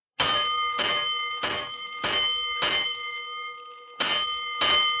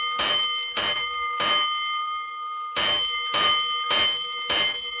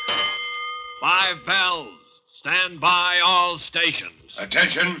Stand by all stations.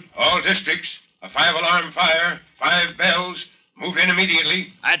 Attention, all districts. A 5-alarm fire, 5 bells. Move in immediately.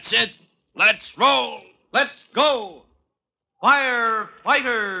 That's it. Let's roll. Let's go.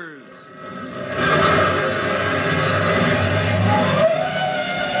 Firefighters.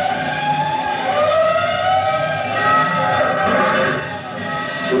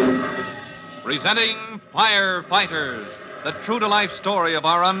 Presenting Firefighters, the true-to-life story of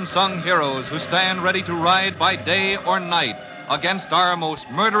our unsung heroes who stand ready to ride by day or night against our most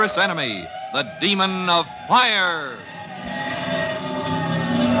murderous enemy, the demon of fire.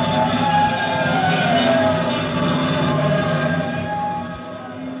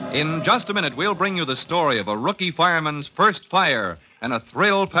 In just a minute, we'll bring you the story of a rookie fireman's first fire and a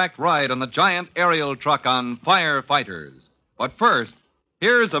thrill-packed ride on the giant aerial truck on Firefighters. But first,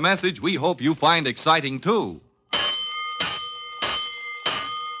 here's a message we hope you find exciting, too.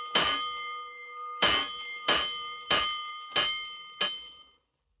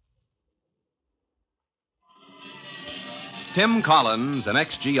 Tim Collins, an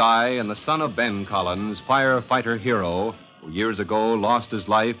ex-GI and the son of Ben Collins, firefighter hero, who years ago lost his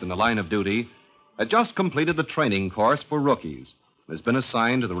life in the line of duty, had just completed the training course for rookies and has been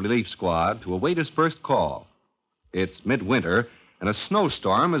assigned to the relief squad to await his first call. It's midwinter, and a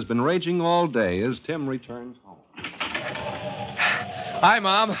snowstorm has been raging all day as Tim returns home. Hi,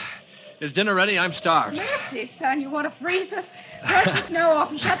 Mom. Is dinner ready? I'm starved. Mercy, son, you want to freeze us? Brush the snow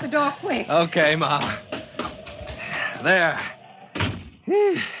off and shut the door quick. Okay, Mom. There.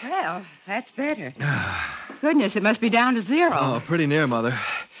 Well, that's better. Goodness, it must be down to 0. Oh, pretty near, Mother.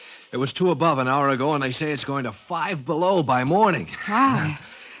 It was 2 above an hour ago, and they say it's going to 5 below by morning. Why?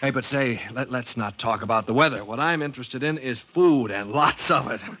 Hey, but say, let's not talk about the weather. What I'm interested in is food, and lots of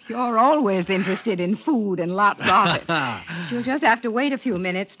it. You're always interested in food and lots of it. But you'll just have to wait a few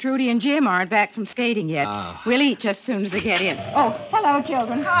minutes. Trudy and Jim aren't back from skating yet. We'll eat just as soon as they get in. Oh, hello,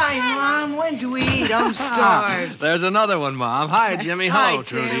 children. Hi, Mom. When do we eat? I'm starved. There's another one, Mom. Hi, Jimmy. Hello,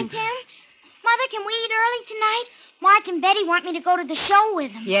 Trudy. Tim, Mother, can we eat early tonight? Mark and Betty want me to go to the show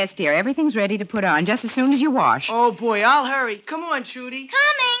with them. Yes, dear. Everything's ready to put on just as soon as you wash. Oh, boy, I'll hurry. Come on, Trudy.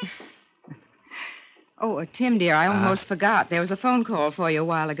 Coming. Oh, Tim, dear, I almost forgot. There was a phone call for you a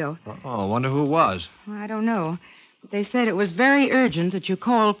while ago. Oh, I wonder who it was. I don't know. But they said it was very urgent that you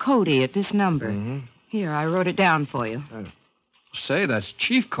call Cody at this number. Mm-hmm. Here, I wrote it down for you. Say, that's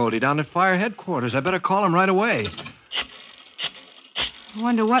Chief Cody down at fire headquarters. I better call him right away. I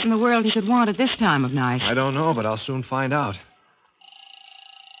wonder what in the world he could want at this time of night. I don't know, but I'll soon find out.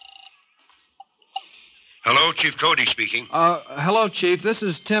 Hello, Chief Cody speaking. Hello, Chief. This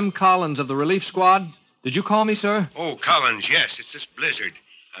is Tim Collins of the relief squad. Did you call me, sir? Oh, Collins, yes. It's this blizzard.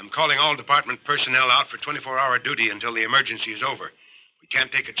 I'm calling all department personnel out for 24-hour duty until the emergency is over. We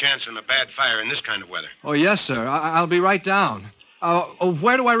can't take a chance on a bad fire in this kind of weather. Oh, yes, sir. I'll be right down.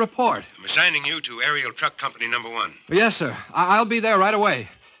 Where do I report? I'm assigning you to Aerial Truck Company number 1. Yes, sir. I'll be there right away.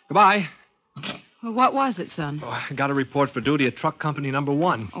 Goodbye. Well, what was it, son? Oh, I got a report for duty at Truck Company number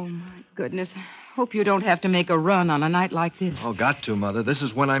 1. Oh, my goodness. Hope you don't have to make a run on a night like this. Oh, got to, Mother. This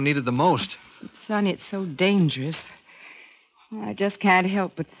is when I'm needed the most. Son, it's so dangerous. I just can't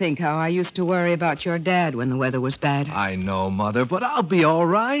help but think how I used to worry about your dad when the weather was bad. I know, Mother, but I'll be all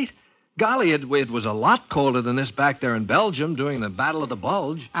right. Golly, it was a lot colder than this back there in Belgium during the Battle of the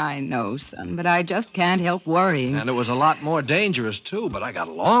Bulge. I know, son, but I just can't help worrying. And it was a lot more dangerous, too, but I got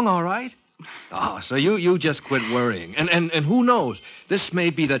along all right. Oh, so you just quit worrying. And who knows? This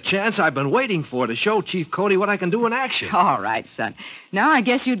may be the chance I've been waiting for to show Chief Cody what I can do in action. All right, son. Now I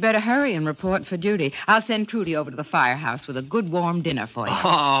guess you'd better hurry and report for duty. I'll send Trudy over to the firehouse with a good warm dinner for you.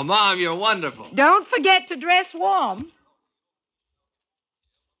 Oh, Mom, you're wonderful. Don't forget to dress warm.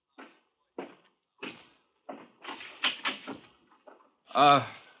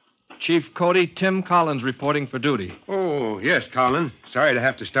 Chief Cody, Tim Collins reporting for duty. Oh, yes, Colin. Sorry to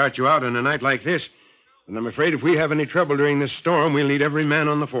have to start you out on a night like this. And I'm afraid if we have any trouble during this storm, we'll need every man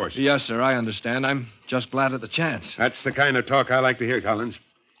on the force. Yes, sir, I understand. I'm just glad at the chance. That's the kind of talk I like to hear, Collins.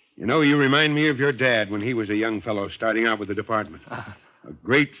 You know, you remind me of your dad when he was a young fellow starting out with the department. A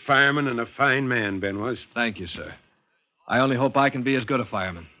great fireman and a fine man, Ben was. Thank you, sir. I only hope I can be as good a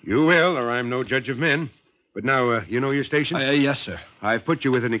fireman. You will, or I'm no judge of men. But now, you know your station? Yes, sir. I've put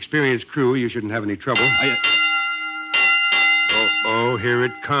you with an experienced crew. You shouldn't have any trouble. Oh, here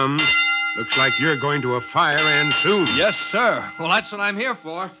it comes. Looks like you're going to a fire and soon. Yes, sir. Well, that's what I'm here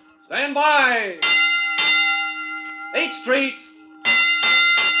for. Stand by. 8th Street.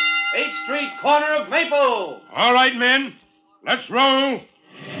 8th Street, corner of Maple. All right, men. Let's roll.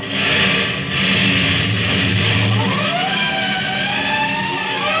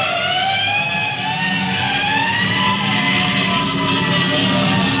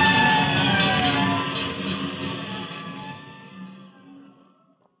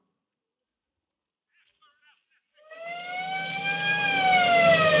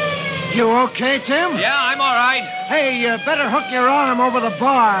 okay, Tim? Yeah, I'm all right. Hey, you better hook your arm over the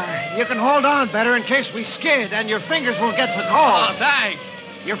bar. You can hold on better in case we skid, and your fingers won't get so cold. Oh, thanks.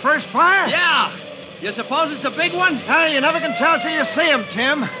 Your first fire? Yeah. You suppose it's a big one? You never can tell till you see him,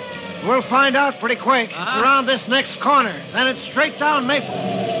 Tim. We'll find out pretty quick. It's around this next corner. Then it's straight down Maple.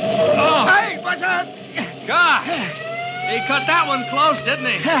 Oh. Hey, watch out! Gosh. He cut that one close, didn't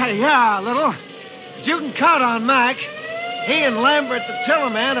he? Yeah, a little. But you can count on Mac. He and Lambert, the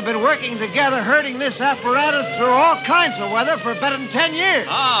tillerman, have been working together herding this apparatus through all kinds of weather for better than 10 years.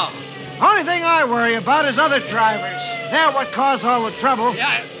 Oh. Only thing I worry about is other drivers. They're what cause all the trouble.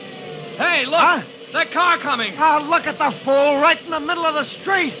 Yeah. Hey, look. Huh? That car coming. Oh, look at the fool right in the middle of the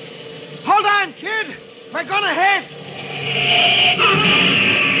street. Hold on, kid. We're going to hit.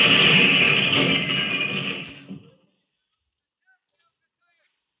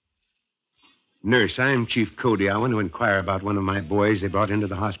 Nurse, I'm Chief Cody. I want to inquire about one of my boys they brought into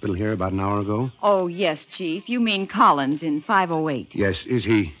the hospital here about an hour ago. Oh, yes, Chief. You mean Collins in 508. Yes, is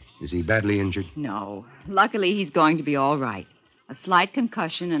he badly injured? No. Luckily, he's going to be all right. A slight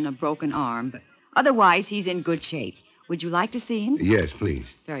concussion and a broken arm, but otherwise, he's in good shape. Would you like to see him? Yes, please.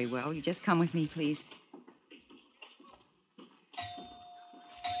 Very well. You just come with me, please.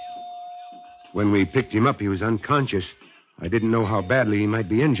 When we picked him up, he was unconscious. I didn't know how badly he might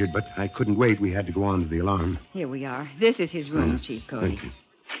be injured, but I couldn't wait. We had to go on to the alarm. Here we are. This is his room, Chief Cody. Thank you.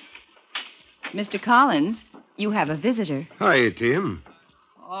 Mr. Collins, you have a visitor. Hiya, Tim.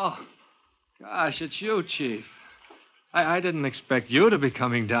 Oh, gosh, it's you, Chief. I didn't expect you to be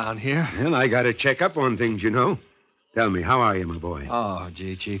coming down here. Well, I got to check up on things, you know. Tell me, how are you, my boy? Oh,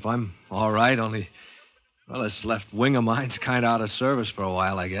 gee, Chief, I'm all right, only, well, this left wing of mine's kind of out of service for a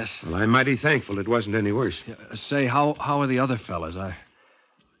while, I guess. Well, I'm mighty thankful it wasn't any worse. Say, how are the other fellas?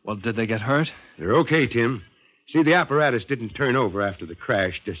 Well, did they get hurt? They're okay, Tim. See, the apparatus didn't turn over after the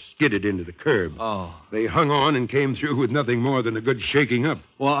crash, just skidded into the curb. Oh. They hung on and came through with nothing more than a good shaking up.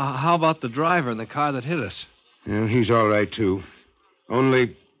 Well, how about the driver in the car that hit us? Well, he's all right, too.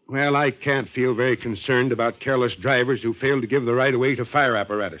 Only, well, I can't feel very concerned about careless drivers who fail to give the right of way to fire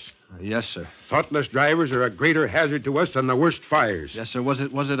apparatus. Yes, sir. Thoughtless drivers are a greater hazard to us than the worst fires. Yes, sir. Was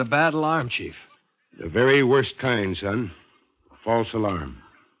it a bad alarm, Chief? The very worst kind, son. A false alarm.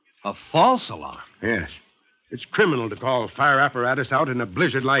 A false alarm? Yes. It's criminal to call fire apparatus out in a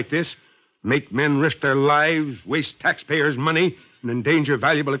blizzard like this, make men risk their lives, waste taxpayers' money, and endanger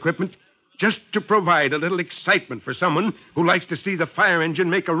valuable equipment, just to provide a little excitement for someone who likes to see the fire engine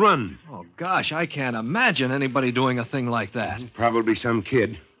make a run. Oh, gosh, I can't imagine anybody doing a thing like that. Probably some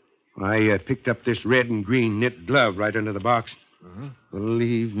kid. I picked up this red and green knit glove right under the box. Uh-huh.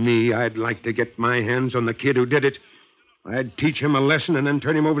 Believe me, I'd like to get my hands on the kid who did it. I'd teach him a lesson and then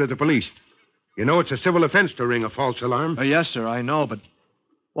turn him over to the police. You know, it's a civil offense to ring a false alarm. Yes, sir, I know, but...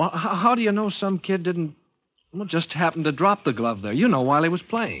 Well, how do you know some kid didn't... Well, just happened to drop the glove there, while he was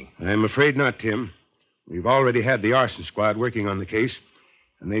playing? I'm afraid not, Tim. We've already had the arson squad working on the case,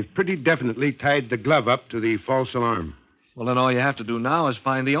 and they've pretty definitely tied the glove up to the false alarm. Well, then all you have to do now is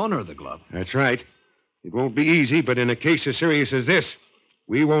find the owner of the glove. That's right. It won't be easy, but in a case as serious as this,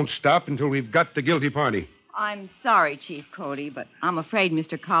 we won't stop until we've got the guilty party. I'm sorry, Chief Cody, but I'm afraid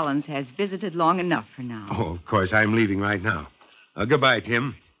Mr. Collins has visited long enough for now. Oh, of course, I'm leaving right now. Goodbye,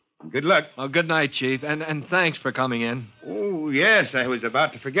 Tim. Good luck. Oh, good night, Chief, and thanks for coming in. Oh, yes, I was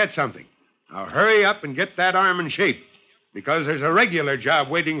about to forget something. Now, hurry up and get that arm in shape, because there's a regular job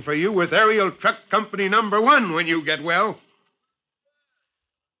waiting for you with Aerial Truck Company number 1 when you get well.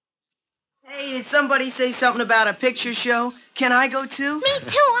 Hey, did somebody say something about a picture show? Can I go, too? Me, too.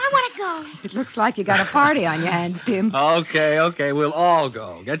 I want to go. It looks like you got a party on your hands, Tim. Okay, we'll all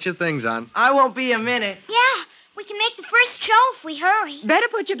go. Get your things on. I won't be a minute. Yeah, we can make the first show if we hurry. Better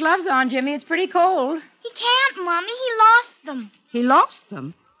put your gloves on, Jimmy. It's pretty cold. He can't, Mommy. He lost them. He lost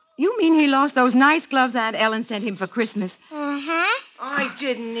them? You mean he lost those nice gloves Aunt Ellen sent him for Christmas? Uh-huh. I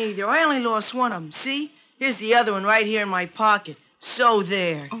didn't either. I only lost one of them. See? Here's the other one right here in my pocket. So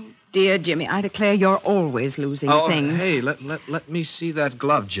there. Oh, dear Jimmy, I declare you're always losing things. Hey, let me see that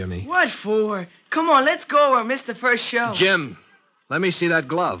glove, Jimmy. What for? Come on, let's go or miss the first show. Jim, let me see that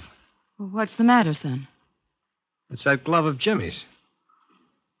glove. What's the matter, son? It's that glove of Jimmy's.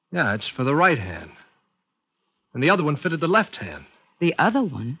 Yeah, it's for the right hand. And the other one fitted the left hand. The other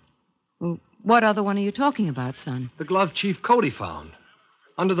one? Well, what other one are you talking about, son? The glove Chief Cody found.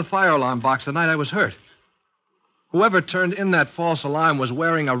 Under the fire alarm box the night I was hurt. Whoever turned in that false alarm was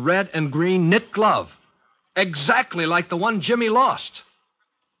wearing a red and green knit glove. Exactly like the one Jimmy lost.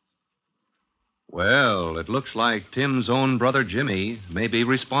 Well, it looks like Tim's own brother Jimmy may be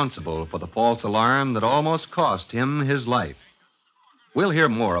responsible for the false alarm that almost cost him his life. We'll hear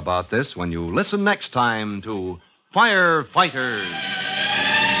more about this when you listen next time to Firefighters.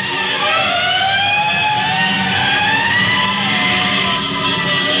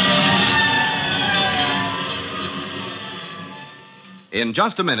 In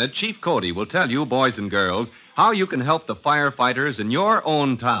just a minute, Chief Cody will tell you, boys and girls, how you can help the firefighters in your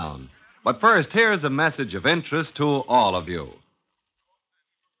own town. But first, here's a message of interest to all of you.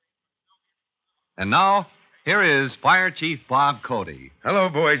 And now, here is Fire Chief Bob Cody. Hello,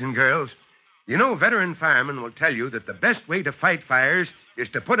 boys and girls. You know, veteran firemen will tell you that the best way to fight fires is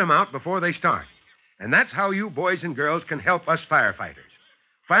to put them out before they start. And that's how you boys and girls can help us firefighters.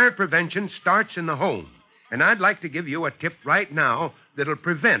 Fire prevention starts in the home. And I'd like to give you a tip right now that'll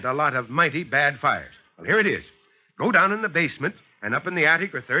prevent a lot of mighty bad fires. Well, here it is. Go down in the basement and up in the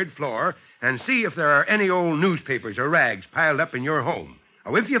attic or third floor and see if there are any old newspapers or rags piled up in your home.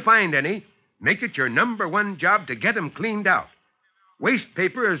 Or if you find any, make it your number one job to get them cleaned out. Waste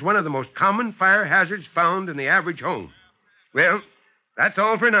paper is one of the most common fire hazards found in the average home. Well, that's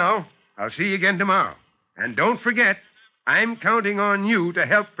all for now. I'll see you again tomorrow. And don't forget, I'm counting on you to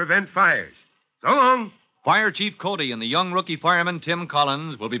help prevent fires. So long. Fire Chief Cody and the young rookie fireman Tim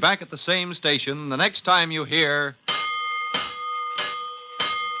Collins will be back at the same station the next time you hear...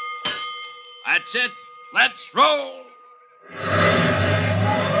 That's it. Let's roll.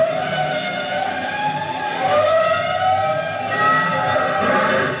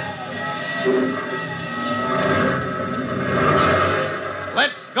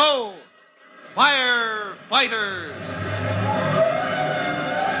 Let's go, Firefighters!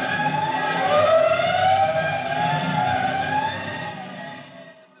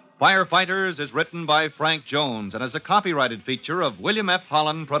 Firefighters is written by Frank Jones and is a copyrighted feature of William F.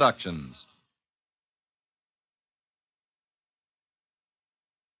 Holland Productions.